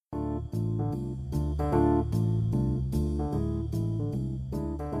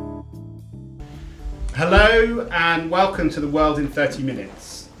Hello and welcome to The World in 30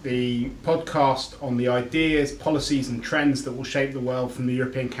 Minutes, the podcast on the ideas, policies and trends that will shape the world from the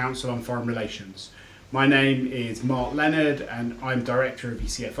European Council on Foreign Relations. My name is Mark Leonard and I'm Director of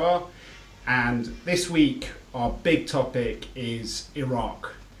ECFR, and this week our big topic is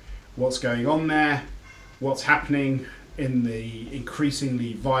Iraq. What's going on there, what's happening in the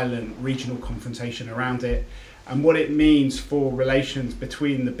increasingly violent regional confrontation around it, and what it means for relations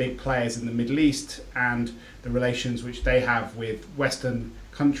between the big players in the Middle East and the relations which they have with Western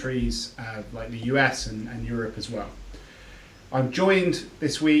countries like the US and Europe as well. I'm joined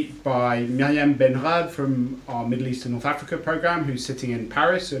this week by Myriam Benrad from our Middle East and North Africa programme, who's sitting in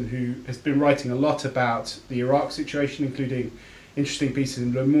Paris and who has been writing a lot about the Iraq situation, including interesting pieces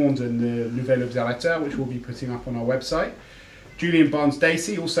in Le Monde and the Nouvel Observateur, which we'll be putting up on our website. Julian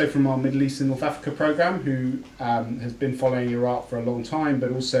Barnes-Dacey, also from our Middle East and North Africa programme, who has been following Iraq for a long time,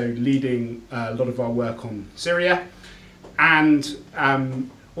 but also leading a lot of our work on Syria. And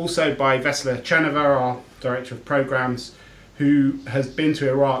also by Vesla Cherneva, our Director of Programmes, who has been to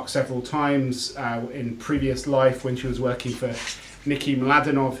Iraq several times in previous life when she was working for Niki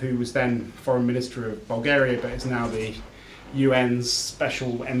Mladenov, who was then Foreign Minister of Bulgaria, but is now the UN's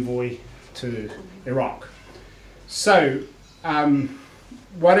Special Envoy to Iraq. So,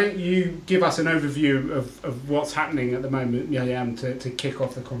 why don't you give us an overview of what's happening at the moment, Myriam, to kick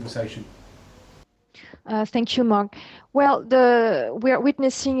off the conversation? Thank you, Mark. Well, we are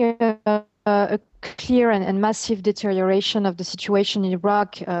witnessing a clear and massive deterioration of the situation in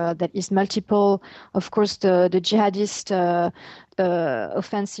Iraq that is multiple. Of course, the jihadist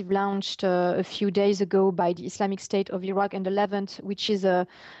offensive launched a few days ago by the Islamic State of Iraq and the Levant, which is an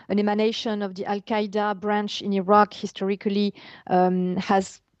emanation of the Al-Qaeda branch in Iraq, historically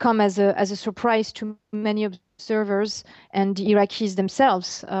has come as a surprise to many observers and the Iraqis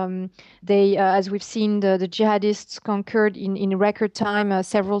themselves. They, as we've seen, the jihadists conquered in record time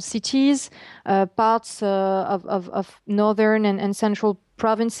several cities, parts of northern and central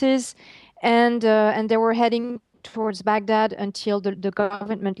provinces, and they were heading towards Baghdad until the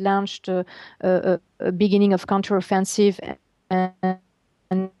government launched a beginning of counteroffensive, and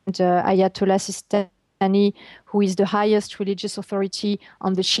Ayatollah Sistani, who is the highest religious authority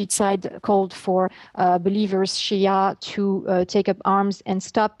on the Shiite side, called for believers, Shia, to take up arms and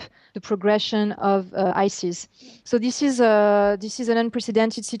stop the progression of ISIS. So this is an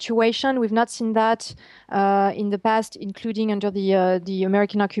unprecedented situation. We've not seen that in the past, including under the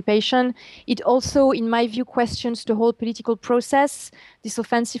American occupation. It also, in my view, questions the whole political process. This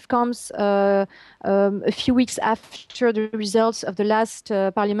offensive comes a few weeks after the results of the last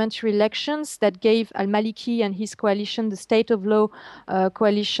parliamentary elections that gave al-Maliki and his coalition, the State of Law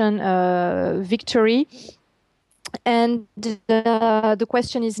coalition, victory. And the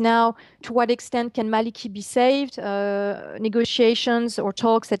question is now, to what extent can Maliki be saved? Negotiations or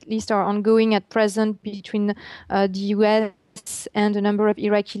talks at least are ongoing at present between the US and a number of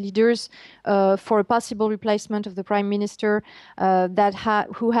Iraqi leaders for a possible replacement of the prime minister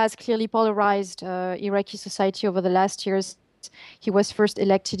who has clearly polarized Iraqi society over the last years. He was first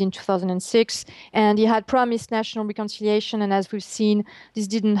elected in 2006, and he had promised national reconciliation, and as we've seen, this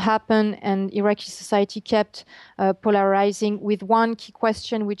didn't happen, and Iraqi society kept polarizing with one key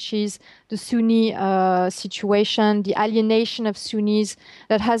question, which is the Sunni situation, the alienation of Sunnis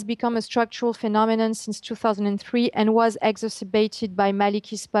that has become a structural phenomenon since 2003 and was exacerbated by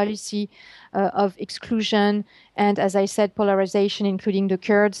Maliki's policy of exclusion and, as I said, polarization, including the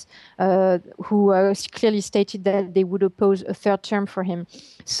Kurds, who clearly stated that they would oppose a third term for him.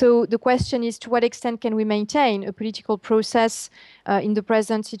 So the question is, to what extent can we maintain a political process in the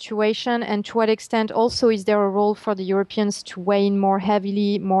present situation, and to what extent also is there a role for the Europeans to weigh in more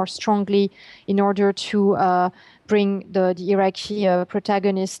heavily, more strongly, in order to bring the Iraqi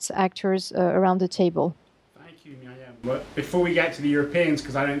protagonists, actors around the table? Thank you, Myriam. Well, before we get to the Europeans,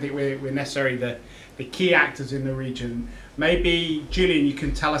 because I don't think we're necessarily the key actors in the region, maybe, Julian, you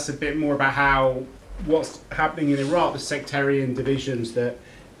can tell us a bit more about what's happening in Iraq, the sectarian divisions that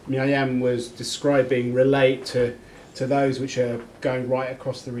Myriam was describing relate to those which are going right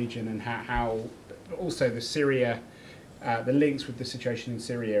across the region, and how also the links with the situation in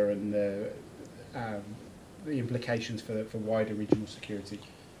Syria and the implications for wider regional security.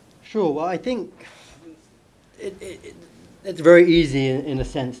 Sure. Well, I think it's very easy, in a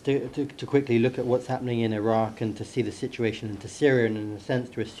sense, to quickly look at what's happening in Iraq and to see the situation into Syria, and in a sense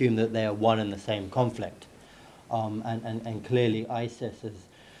to assume that they are one and the same conflict. And clearly ISIS has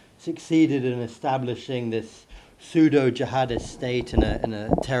succeeded in establishing this pseudo-jihadist state in a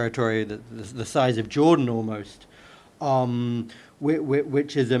territory the size of Jordan almost,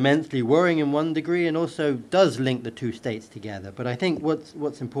 which is immensely worrying in one degree and also does link the two states together. But I think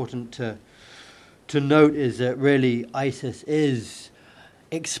what's important to note is that really ISIS is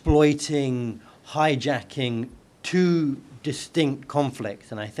exploiting, hijacking two distinct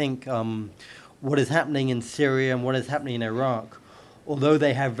conflicts. And I think what is happening in Syria and what is happening in Iraq, although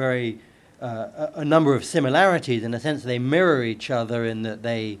they have a number of similarities, in a sense they mirror each other in that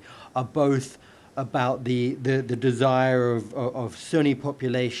they are both about the desire of Sunni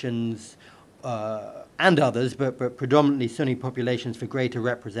populations and others, but predominantly Sunni populations for greater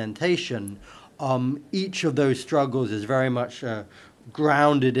representation. Each of those struggles is very much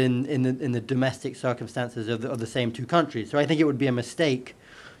grounded in the domestic circumstances of the same two countries. So I think it would be a mistake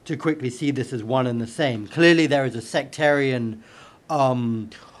to quickly see this as one and the same. Clearly there is a sectarian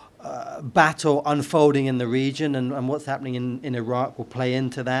battle unfolding in the region, and what's happening in Iraq will play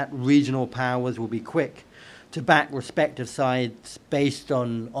into that. Regional powers will be quick to back respective sides based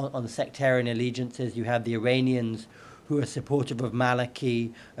on sectarian allegiances. You have the Iranians who are supportive of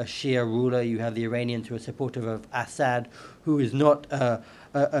Maliki, a Shia ruler. You have the Iranians who are supportive of Assad, who is not a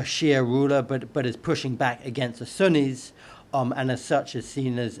Shia ruler, but is pushing back against the Sunnis, and as such is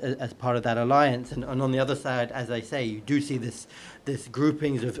seen as part of that alliance. And on the other side, as I say, you do see this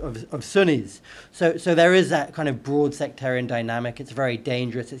groupings of Sunnis. So there is that kind of broad sectarian dynamic. It's very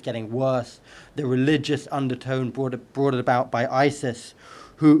dangerous. It's getting worse. The religious undertone brought about by ISIS,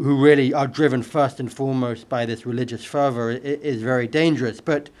 who really are driven first and foremost by this religious fervor, is very dangerous.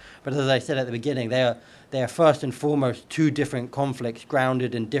 But as I said at the beginning, they are first and foremost two different conflicts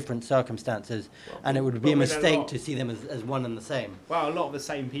grounded in different circumstances, and it would be a mistake to see them as one and the same. Well, a lot of the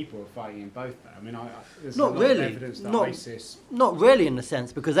same people are fighting in both. I mean, there's not a lot really. of evidence that ISIS... Not really in a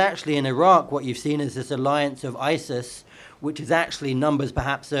sense, because actually in Iraq what you've seen is this alliance of ISIS, which is actually numbers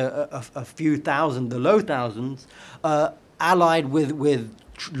perhaps a few thousand, the low thousands, allied with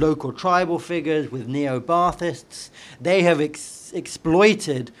local tribal figures, with neo-Baathists. They have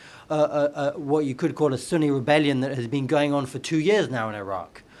exploited what you could call a Sunni rebellion that has been going on for 2 years now in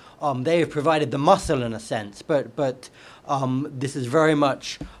Iraq. They have provided the muscle in a sense, but this is very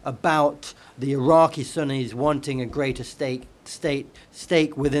much about the Iraqi Sunnis wanting a greater stake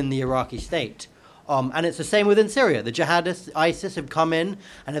within the Iraqi state. And it's the same within Syria. The jihadists, ISIS, have come in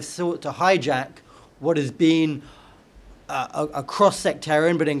and have sought to hijack what has been a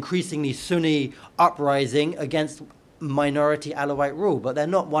cross-sectarian but increasingly Sunni uprising against minority Alawite rule, but they're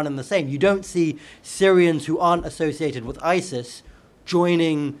not one and the same. You don't see Syrians who aren't associated with ISIS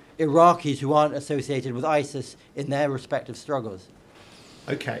joining Iraqis who aren't associated with ISIS in their respective struggles.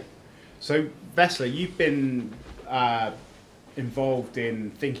 Okay, so Vesla, you've been involved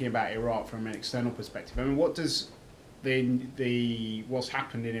in thinking about Iraq from an external perspective. I mean, what does what's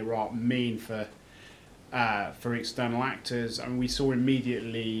happened in Iraq mean for external actors? I mean, we saw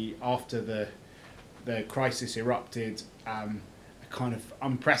immediately after the crisis erupted a kind of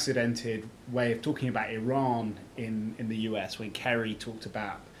unprecedented way of talking about Iran in the US, when Kerry talked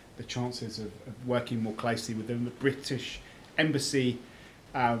about the chances of working more closely with them. The British embassy,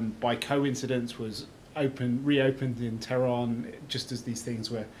 by coincidence, was reopened in Tehran just as these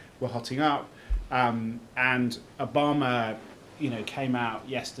things were hotting up, and Obama, came out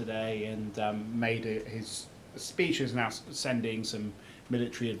yesterday and made his speech is now sending some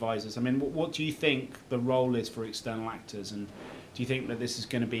military advisors. I mean, what do you think the role is for external actors, and do you think that this is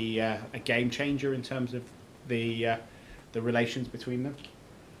going to be a game changer in terms of the relations between them?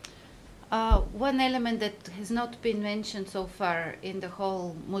 One element that has not been mentioned so far in the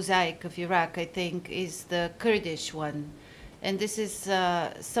whole mosaic of Iraq, I think, is the Kurdish one. And this is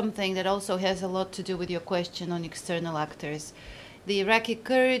something that also has a lot to do with your question on external actors. The Iraqi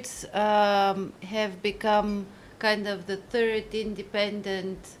Kurds have become kind of the third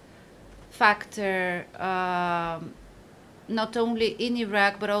independent factor, not only in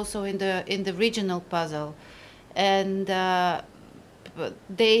Iraq but also in the regional puzzle, and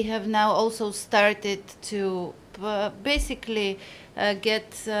they have now also started to basically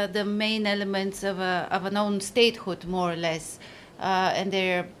get the main elements of an own statehood, more or less, and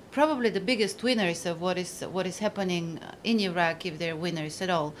they're probably the biggest winners of what is happening in Iraq, if they're winners at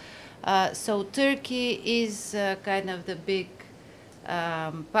all. So Turkey is kind of the big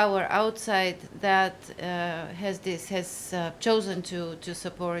power outside that has chosen to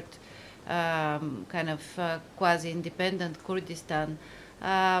support kind of quasi-independent Kurdistan.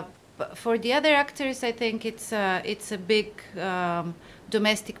 For the other actors, I think it's a big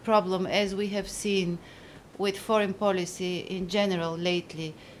domestic problem, as we have seen with foreign policy in general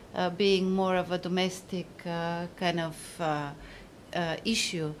lately, being more of a domestic kind of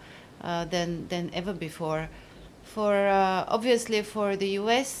issue than ever before. Obviously for the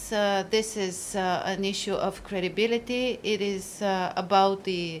US, this is an issue of credibility. It is about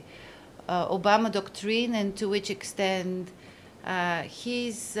the Obama doctrine and to which extent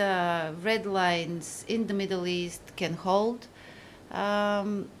his red lines in the Middle East can hold.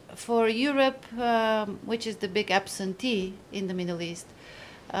 For Europe, which is the big absentee in the Middle East,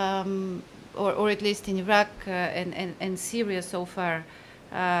 or at least in Iraq and Syria so far,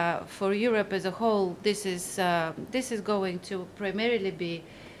 for Europe as a whole, this is going to primarily be,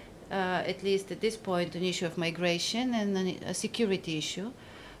 at least at this point, an issue of migration and a security issue,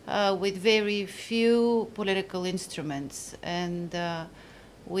 with very few political instruments. And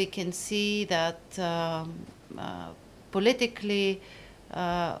we can see that politically,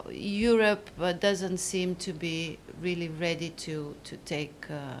 Europe doesn't seem to be really ready to take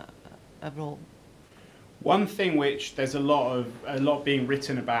a role. One thing which there's a lot being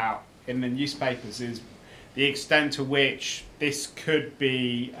written about in the newspapers is the extent to which this could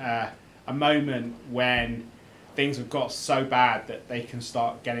be a moment when things have got so bad that they can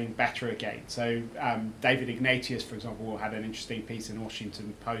start getting better again. So David Ignatius, for example, had an interesting piece in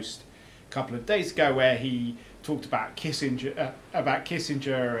Washington Post a couple of days ago where he talked about Kissinger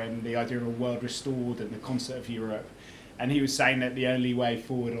and the idea of a world restored and the concert of Europe. And he was saying that the only way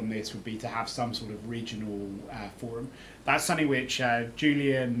forward on this would be to have some sort of regional forum. That's something which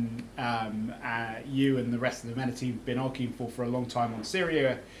Julian, you and the rest of the MENA team have been arguing for a long time on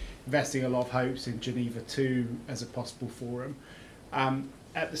Syria, investing a lot of hopes in Geneva II as a possible forum.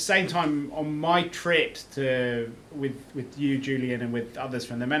 At the same time, on my trip with you, Julian, and with others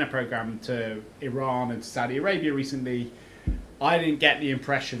from the MENA program to Iran and Saudi Arabia recently, I didn't get the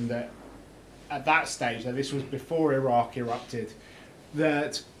impression that at that stage, that this was before Iraq erupted,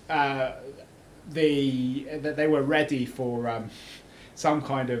 that they were ready for some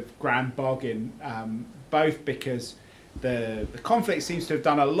kind of grand bargain, both because the conflict seems to have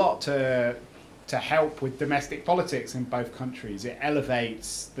done a lot to help with domestic politics in both countries. It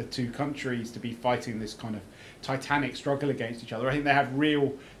elevates the two countries to be fighting this kind of titanic struggle against each other. I think they have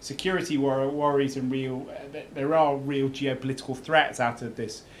real security worries and there are real geopolitical threats out of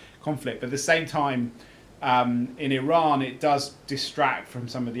this conflict. But at the same time, in Iran, it does distract from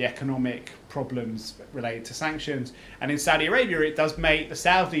some of the economic problems related to sanctions. And in Saudi Arabia, it does make the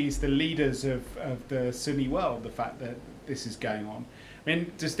Saudis the leaders of the Sunni world, the fact that this is going on. I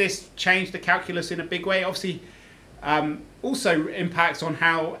mean, does this change the calculus in a big way? Obviously, also impacts on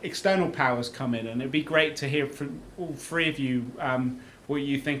how external powers come in. And it'd be great to hear from all three of you what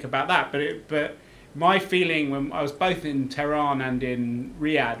you think about that. But my feeling when I was both in Tehran and in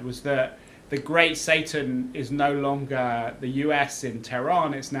Riyadh was that the great Satan is no longer the US in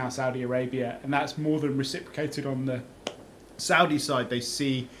Tehran, it's now Saudi Arabia, and that's more than reciprocated on the Saudi side. They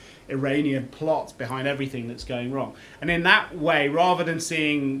see Iranian plots behind everything that's going wrong. And in that way, rather than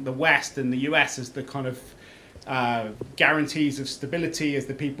seeing the West and the US as the kind of guarantees of stability, as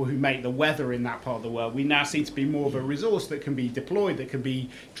the people who make the weather in that part of the world, we now seem to be more of a resource that can be deployed, that can be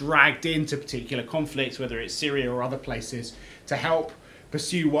dragged into particular conflicts, whether it's Syria or other places, to help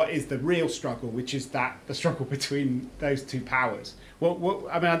pursue what is the real struggle, which is the struggle between those two powers. I mean,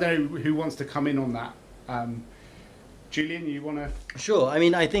 I don't know who wants to come in on that. Julian, you want to? Sure. I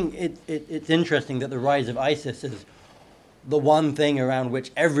mean, I think it's interesting that the rise of ISIS is the one thing around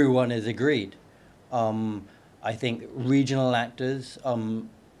which everyone is agreed. I think regional actors,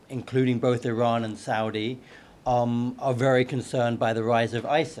 including both Iran and Saudi, are very concerned by the rise of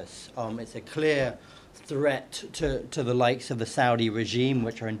ISIS. It's a clear threat to the likes of the Saudi regime,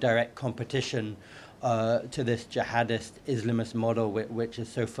 which are in direct competition to this jihadist Islamist model, which is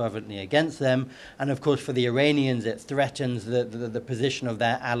so fervently against them. And of course, for the Iranians, it threatens the position of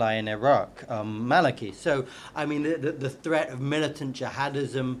their ally in Iraq, Maliki. So, I mean, the threat of militant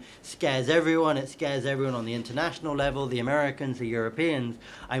jihadism scares everyone. It scares everyone on the international level, the Americans, the Europeans.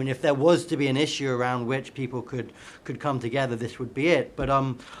 I mean, if there was to be an issue around which people could come together, this would be it. But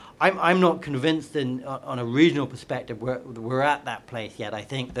I'm not convinced on a regional perspective we're at that place yet. I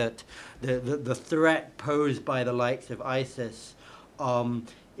think that the threat posed by the likes of ISIS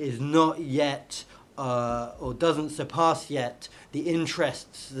is not yet or doesn't surpass yet the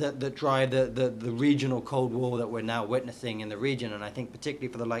interests that drive the regional Cold War that we're now witnessing in the region. And I think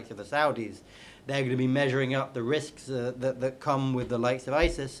particularly for the likes of the Saudis, they're going to be measuring up the risks that come with the likes of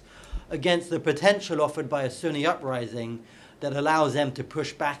ISIS against the potential offered by a Sunni uprising that allows them to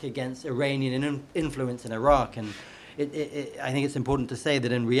push back against Iranian influence in Iraq. And I think it's important to say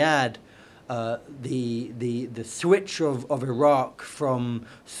that in Riyadh, the switch of Iraq from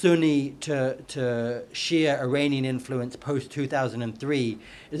Sunni to Shia Iranian influence post 2003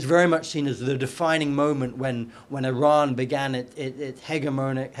 is very much seen as the defining moment when Iran began its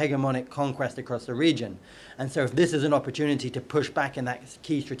hegemonic conquest across the region. And so if this is an opportunity to push back in that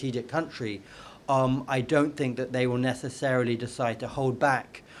key strategic country, I don't think that they will necessarily decide to hold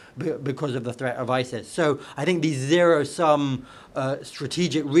back because of the threat of ISIS. So I think these zero-sum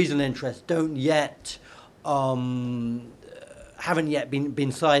strategic regional interests haven't yet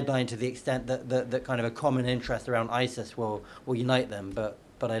been sidelined to the extent that kind of a common interest around ISIS will unite them. But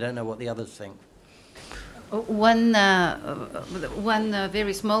I don't know what the others think. One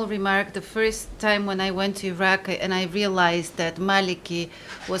very small remark. The first time when I went to Iraq and I realized that Maliki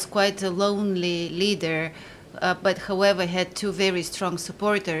was quite a lonely leader, but however had two very strong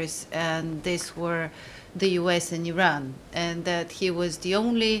supporters, and these were the US and Iran, and that he was the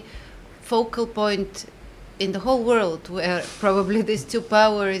only focal point in the whole world where probably these two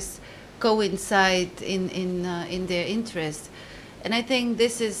powers coincide in their interest. And I think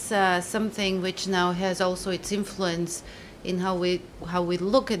this is something which now has also its influence in how we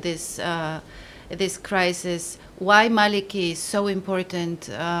look at this crisis, why Maliki is so important,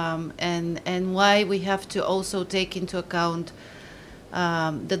 and why we have to also take into account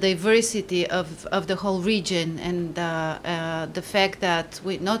the diversity of the whole region, and the fact that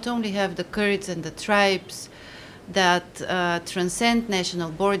we not only have the Kurds and the tribes that transcend national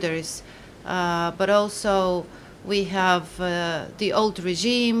borders, but also we have the old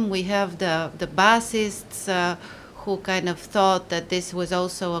regime, we have the Baathists who kind of thought that this was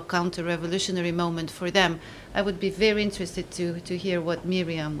also a counter-revolutionary moment for them. I would be very interested to hear what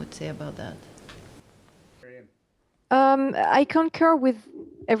Miriam would say about that. I concur with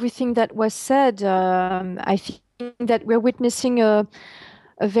everything that was said. I think that we're witnessing a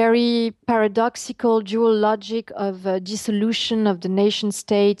very paradoxical dual logic of dissolution of the nation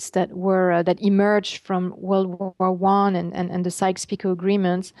states that emerged from World War I and the Sykes-Picot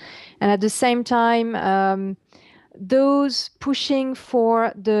agreements, and at the same time, those pushing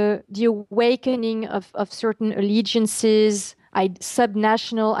for the awakening of certain allegiances,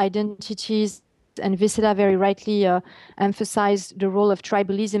 subnational identities, and Wisela very rightly emphasized the role of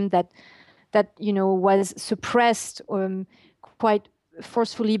tribalism that was suppressed quite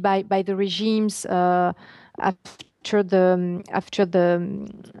forcefully by the regimes under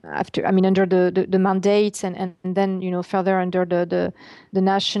the mandates and then further under the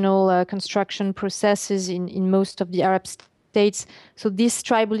national construction processes in most of the Arab states. So this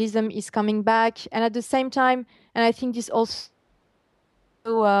tribalism is coming back, and at the same time, and I think this also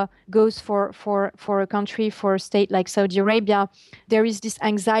goes for a country, for a state like Saudi Arabia, there is this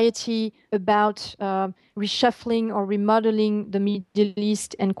anxiety about reshuffling or remodeling the Middle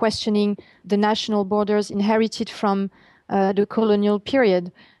East and questioning the national borders inherited from the colonial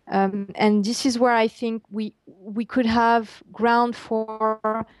period. And this is where I think we could have ground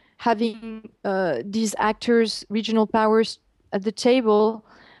for having these actors, regional powers at the table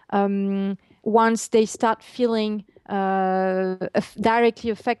once they start feeling directly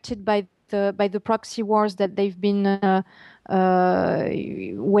affected by the proxy wars that they've been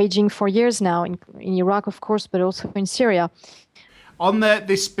waging for years now in Iraq, of course, but also in Syria. On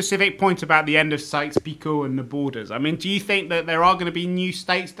this specific point about the end of Sykes-Picot and the borders, I mean, do you think that there are going to be new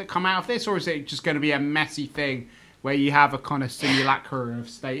states that come out of this, or is it just going to be a messy thing where you have a kind of simulacra of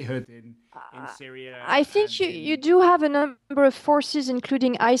statehood in Syria? I think you do have a number of forces,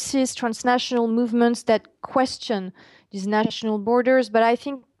 including ISIS, transnational movements that question these national borders. But I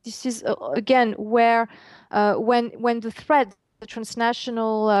think this is, again, where when the threat, the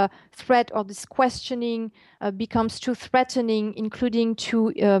transnational threat or this questioning becomes too threatening, including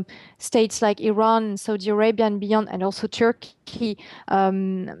to states like Iran and Saudi Arabia and beyond, and also Turkey,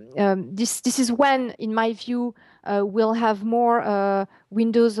 this is when, in my view, we'll have more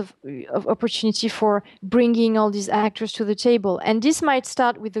windows of opportunity for bringing all these actors to the table. And this might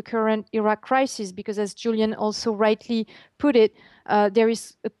start with the current Iraq crisis, because as Julian also rightly put it, there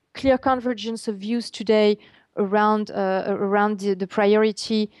is a clear convergence of views today around the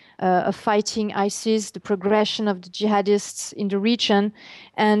priority of fighting ISIS, the progression of the jihadists in the region.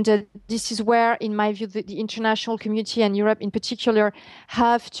 And this is where, in my view, the international community and Europe in particular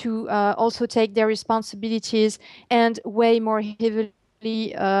have to also take their responsibilities and weigh more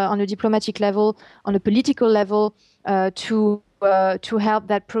heavily on a diplomatic level, on a political level, to help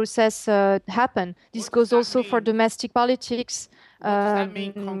that process happen. This goes also for domestic politics.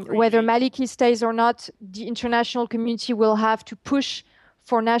 Whether Maliki stays or not, the international community will have to push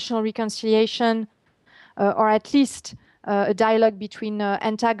for national reconciliation, or at least a dialogue between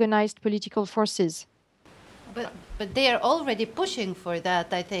antagonized political forces. But they are already pushing for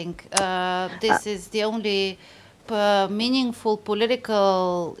that, I think. This is the only meaningful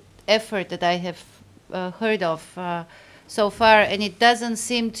political effort that I have heard of so far, and it doesn't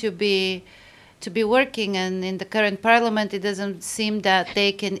seem to be working. And in the current parliament, it doesn't seem that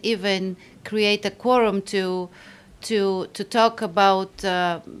they can even create a quorum to talk about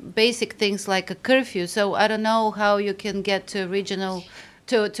basic things like a curfew. So I don't know how you can get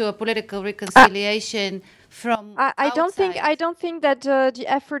to a political reconciliation from I don't think that the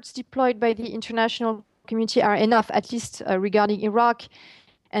efforts deployed by the international community are enough, at least regarding Iraq.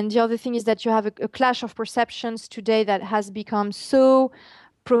 And the other thing is that you have a clash of perceptions today that has become so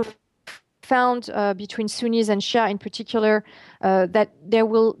profound between Sunnis and Shia in particular, that there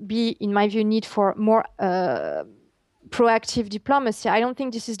will be, in my view, need for more proactive diplomacy. I don't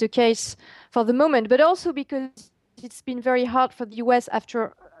think this is the case for the moment, but also because it's been very hard for the US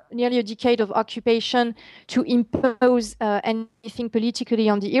after nearly a decade of occupation to impose anything politically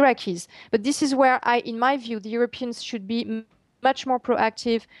on the Iraqis. But this is where in my view, the Europeans should be much more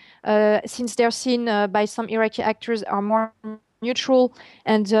proactive, since they're seen by some Iraqi actors are more neutral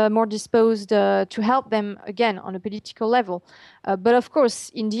and more disposed to help them again on a political level. But of course,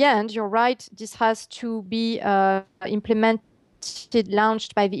 in the end, you're right, this has to be implemented,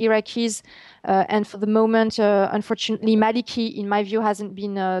 launched by the Iraqis. And for the moment, unfortunately, Maliki, in my view, hasn't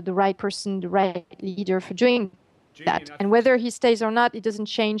been the right person, the right leader for doing that. And whether he stays or not, it doesn't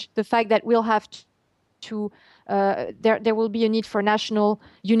change the fact that we'll have to there will be a need for national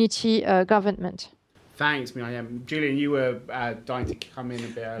unity government. Thanks, Miriam. Julian, you were dying to come in a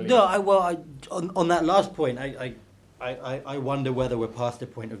bit earlier. No, on that last point, I wonder whether we're past the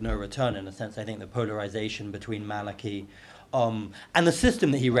point of no return. In a sense, I think the polarization between Maliki and the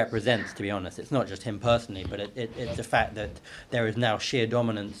system that he represents, to be honest, it's not just him personally, but it's the fact that there is now sheer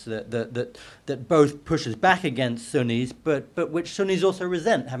dominance that both pushes back against Sunnis, but which Sunnis also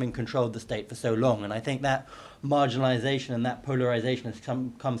resent, having controlled the state for so long. And I think that marginalization and that polarization has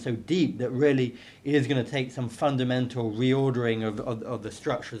come so deep that really it is going to take some fundamental reordering of the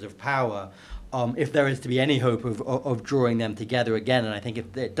structures of power if there is to be any hope of drawing them together again. And I think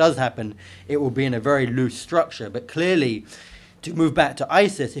if it does happen, it will be in a very loose structure. But clearly, to move back to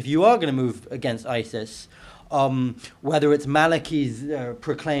ISIS, if you are going to move against ISIS, whether it's Maliki's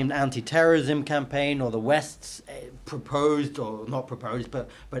proclaimed anti-terrorism campaign or the West's proposed, or not proposed, but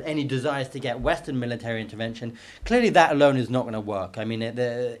any desires to get Western military intervention, clearly that alone is not going to work. I mean,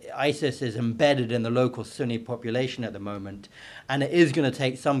 ISIS is embedded in the local Sunni population at the moment, and it is going to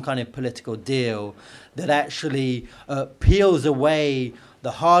take some kind of political deal that actually peels away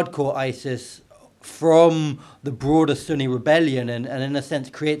the hardcore ISIS from the broader Sunni rebellion and in a sense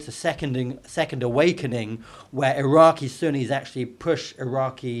creates a second awakening where Iraqi Sunnis actually push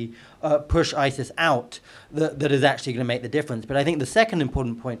ISIS out that is actually going to make the difference. But I think the second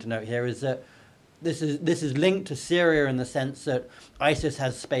important point to note here is that this is linked to Syria in the sense that ISIS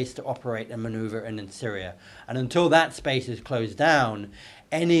has space to operate and maneuver in Syria. And until that space is closed down,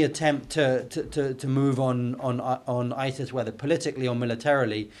 any attempt to move on ISIS, whether politically or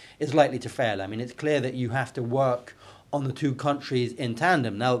militarily, is likely to fail. I mean, it's clear that you have to work on the two countries in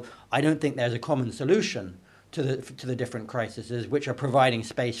tandem. Now, I don't think there's a common solution to the different crises which are providing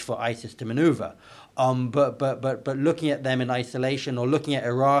space for ISIS to maneuver. But looking at them in isolation, or looking at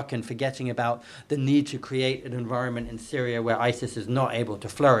Iraq and forgetting about the need to create an environment in Syria where ISIS is not able to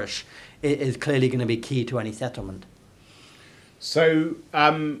flourish, it is clearly going to be key to any settlement. So,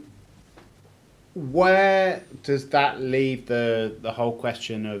 where does that leave the whole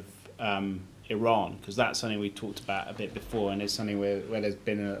question of Iran? Because that's something we talked about a bit before, and it's something where there's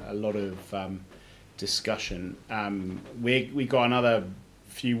been a lot of discussion. We got another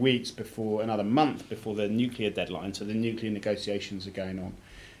few weeks another month before the nuclear deadline, so the nuclear negotiations are going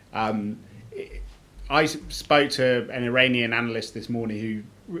on. I spoke to an Iranian analyst this morning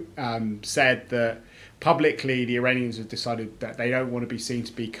who said that publicly the Iranians have decided that they don't want to be seen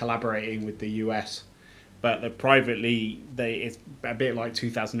to be collaborating with the US, but that privately it's a bit like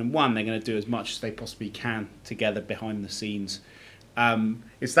 2001, they're going to do as much as they possibly can together behind the scenes.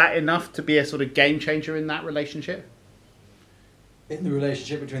 Is that enough to be a sort of game changer in that relationship? In the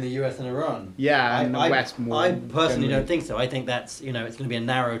relationship between the US and Iran? Yeah, and the West more. I personally don't think so. I think that's, it's going to be a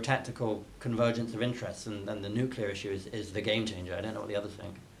narrow tactical convergence of interests, and the nuclear issue is the game changer. I don't know what the others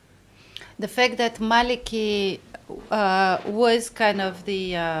think. The fact that Maliki was kind of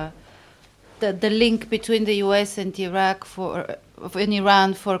the link between the US and Iraq in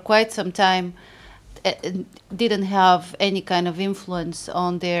Iran for quite some time, didn't have any kind of influence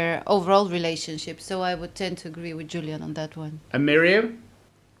on their overall relationship. So I would tend to agree with Julian on that one. And Miriam?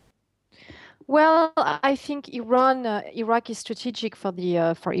 Well, I think Iraq is strategic for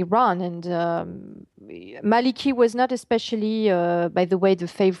Iran, and Maliki was not especially, by the way, the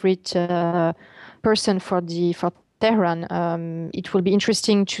favorite person for Tehran. It will be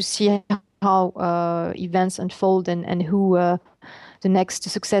interesting to see how events unfold and who the next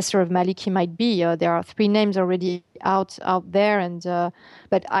successor of Maliki might be. There are 3 names already out there, and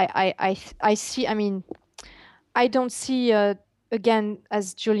but I see. I mean, I don't see. Again,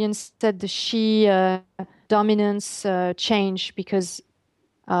 as Julian said, the Shia dominance change, because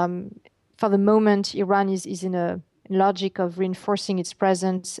for the moment, Iran is in a logic of reinforcing its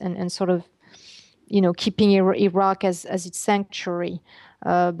presence and sort of, keeping Iraq as its sanctuary.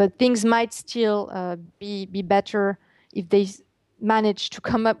 But things might still be better if they manage to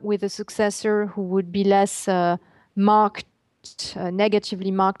come up with a successor who would be less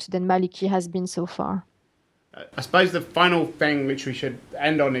negatively marked than Maliki has been so far. I suppose the final thing which we should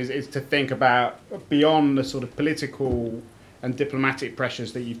end on is to think about, beyond the sort of political and diplomatic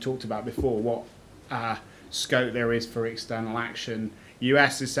pressures that you've talked about before, what scope there is for external action.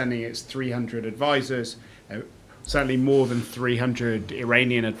 US is sending its 300 advisors, certainly more than 300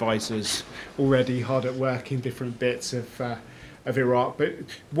 Iranian advisors already hard at work in different bits of Iraq. But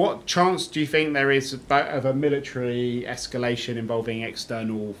what chance do you think there is of a military escalation involving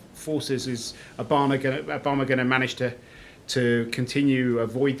external forces? Is Obama going to manage to continue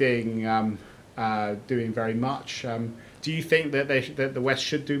avoiding doing very much? Do you think that the West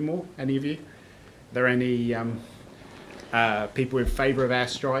should do more? Any of you? Are there any people in favour of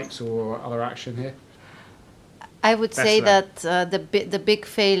airstrikes or other action here? I would say that the big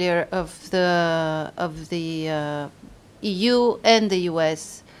failure of the EU and the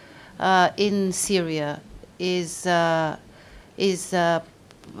US in Syria is a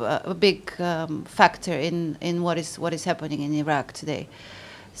big factor in what is happening in Iraq today.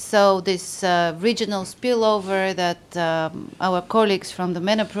 So this regional spillover that our colleagues from the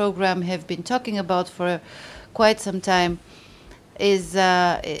MENA program have been talking about for quite some time is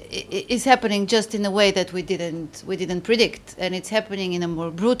happening just in a way that we didn't predict, and it's happening in a more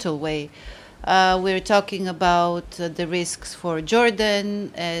brutal way. We're talking about the risks for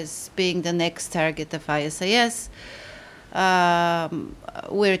Jordan as being the next target of ISIS.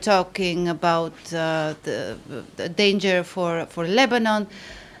 We're talking about the danger for Lebanon.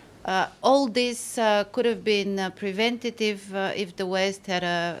 All this could have been preventative if the West had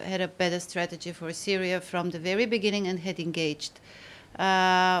a better strategy for Syria from the very beginning and had engaged.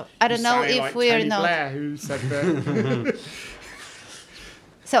 I don't know if we are not. Blair, who said that.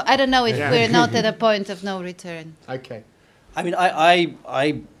 So I don't know if we're not at a point of no return. Okay. I mean,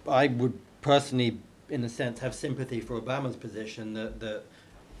 I would personally, in a sense, have sympathy for Obama's position that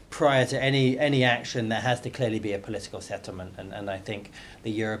prior to any action, there has to clearly be a political settlement. And I think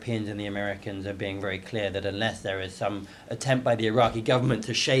the Europeans and the Americans are being very clear that unless there is some attempt by the Iraqi government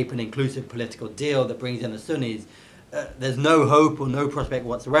to shape an inclusive political deal that brings in the Sunnis, there's no hope or no prospect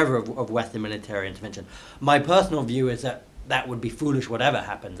whatsoever of Western military intervention. My personal view is that would be foolish whatever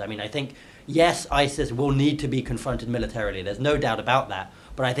happens. I mean, I think, yes, ISIS will need to be confronted militarily. There's no doubt about that.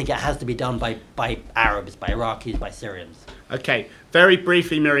 But I think it has to be done by Arabs, by Iraqis, by Syrians. Okay. Very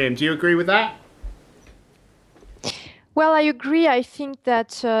briefly, Miriam, do you agree with that? Well, I agree. I think that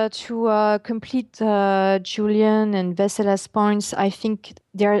to complete Julian and Vessela's points, I think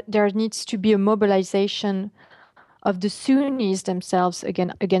there needs to be a mobilization of the Sunnis themselves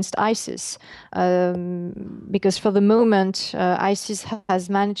against ISIS, because for the moment ISIS has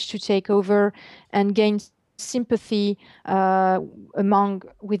managed to take over and gain sympathy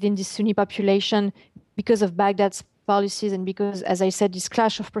within the Sunni population because of Baghdad's policies and because, as I said, this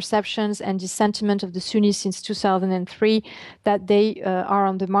clash of perceptions and this sentiment of the Sunnis since 2003 that they are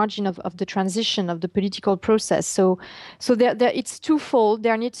on the margin of the transition of the political process. So there it's twofold.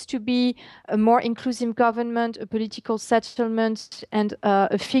 There needs to be a more inclusive government, a political settlement, and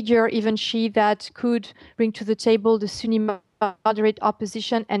a figure, even she, that could bring to the table the Sunni moderate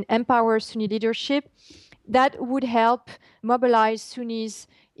opposition and empower Sunni leadership. That would help mobilize Sunnis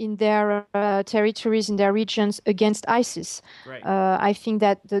in their territories, in their regions against ISIS. Right. I think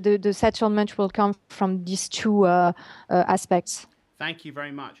that the settlement will come from these two aspects. Thank you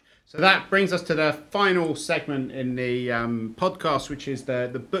very much. So that brings us to the final segment in the podcast, which is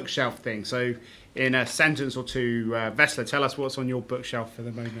the bookshelf thing. So in a sentence or two, Vessela, tell us what's on your bookshelf for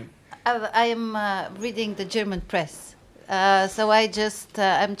the moment. I am reading the German press. So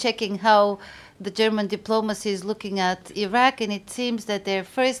I'm checking how the German diplomacy is looking at Iraq, and it seems that they're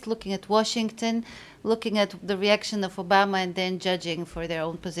first looking at Washington, looking at the reaction of Obama and then judging for their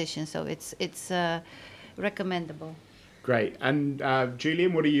own position. So it's recommendable. Great. And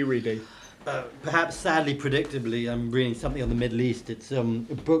Julian, what are you reading? Perhaps sadly, predictably, I'm reading something on the Middle East. It's a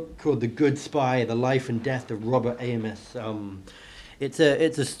book called The Good Spy: The Life and Death of Robert Amos. It's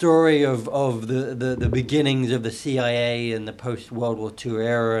a story of the beginnings of the CIA in the post-World War II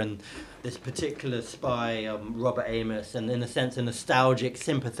era, and this particular spy, Robert Amos, and in a sense a nostalgic,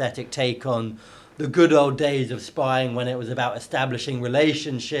 sympathetic take on the good old days of spying when it was about establishing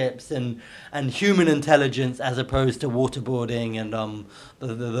relationships and human intelligence as opposed to waterboarding and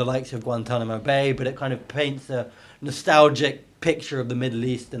the likes of Guantanamo Bay, but it kind of paints a nostalgic picture of the Middle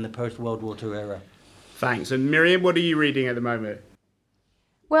East in the post-World War II era. Thanks. And Miriam, what are you reading at the moment?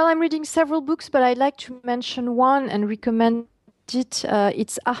 Well, I'm reading several books, but I'd like to mention one and recommend it.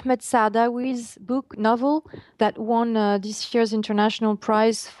 It's Ahmed Saadawi's novel that won this year's International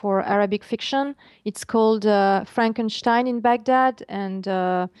Prize for Arabic Fiction. It's called Frankenstein in Baghdad, and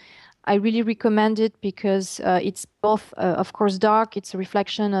I really recommend it because it's both, of course, dark. It's a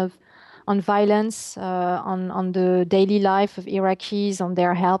reflection on violence, on the daily life of Iraqis, on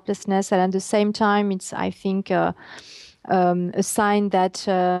their helplessness, and at the same time, it's, I think, a sign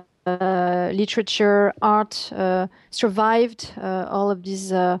that literature, art survived all of this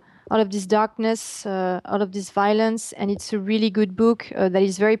darkness, all of this violence, and it's a really good book that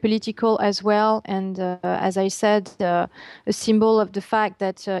is very political as well. And as I said, a symbol of the fact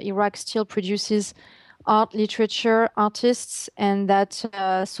that Iraq still produces art, literature, artists, and that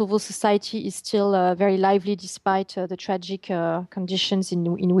civil society is still very lively despite the tragic conditions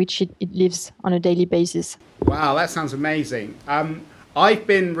in which it lives on a daily basis. Wow, that sounds amazing. I've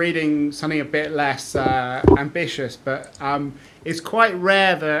been reading something a bit less ambitious, but it's quite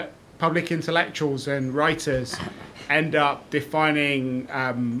rare that public intellectuals and writers end up defining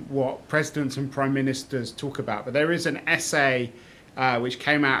what presidents and prime ministers talk about. But there is an essay which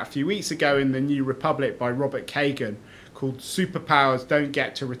came out a few weeks ago in the New Republic by Robert Kagan called Superpowers Don't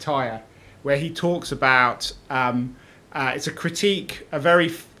Get to Retire, where he talks about, it's a critique, a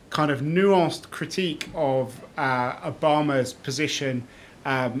very kind of nuanced critique of Obama's position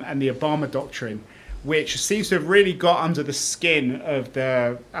and the Obama doctrine, which seems to have really got under the skin of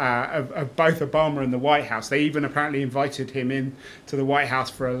of both Obama and the White House. They even apparently invited him in to the White House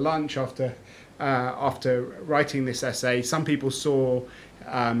for a lunch after writing this essay. Some people saw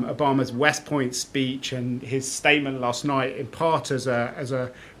Obama's West Point speech and his statement last night in part as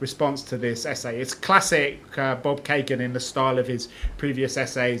a response to this essay. It's classic Bob Kagan in the style of his previous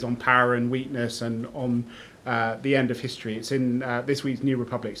essays on power and weakness and on the end of history. It's in this week's New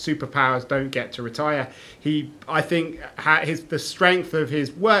Republic. Superpowers Don't Get to Retire. I think the strength of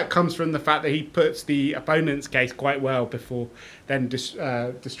his work comes from the fact that he puts the opponent's case quite well before then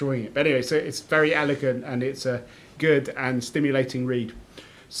destroying it. But anyway, so it's very elegant and it's a good and stimulating read.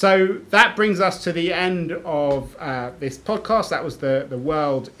 So that brings us to the end of this podcast. That was the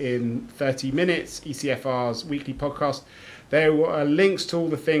World in 30 Minutes, ECFR's weekly podcast. There were links to all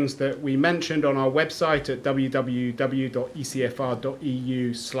the things that we mentioned on our website at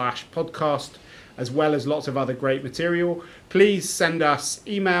www.ecfr.eu/podcast, as well as lots of other great material. Please send us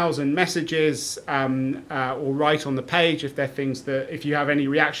emails and messages or write on the page if there are things if you have any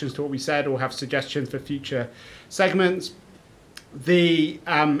reactions to what we said or have suggestions for future segments. The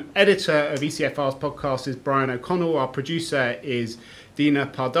editor of ECFR's podcast is Brian O'Connell. Our producer is Dina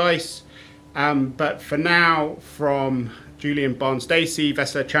Pardais. But for now, from Julian Barnes-Dacey,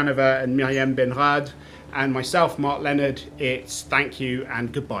 Vesla Chanova and Miriam Benrad, and myself, Mark Leonard, it's thank you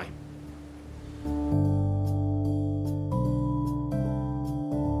and goodbye.